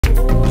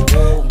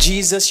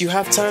Jesus, you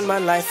have turned my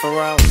life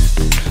around.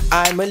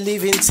 I'm a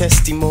living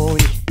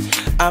testimony.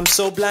 I'm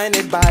so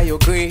blinded by your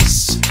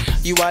grace.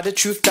 You are the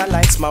truth that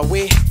lights my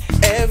way.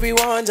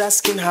 Everyone's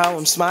asking how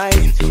I'm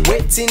smiling,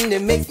 waiting to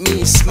make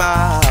me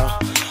smile.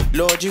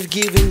 Lord, you've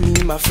given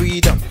me my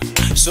freedom,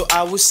 so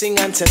I will sing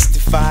and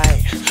testify.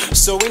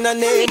 So in the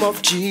name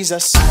of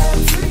Jesus, I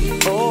am free.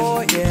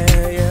 Oh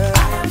yeah, yeah,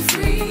 I am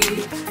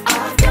free.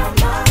 I've got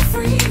my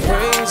freedom.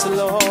 praise the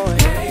Lord.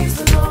 Praise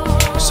the Lord.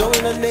 So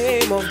in the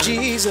name of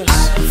Jesus,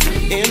 I am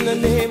free. in the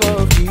name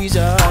of Jesus,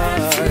 I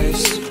am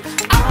free.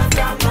 I've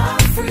got my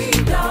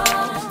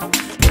freedom.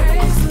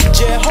 Praise the Lord.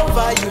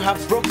 Jehovah, you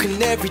have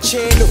broken every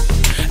chain,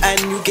 oh, and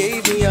you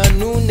gave me a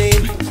new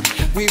name.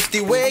 With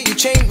the way you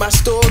changed my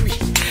story,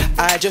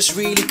 I just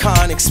really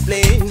can't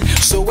explain.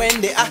 So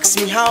when they ask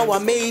me how I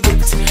made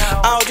it,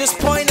 I'll just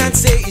point and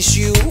say it's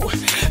you.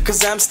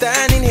 Cause I'm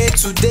standing here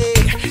today,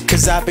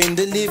 cause I've been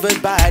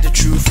delivered by the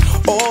truth.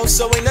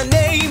 Also in the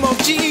name of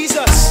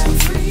Jesus, I'm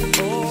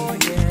free.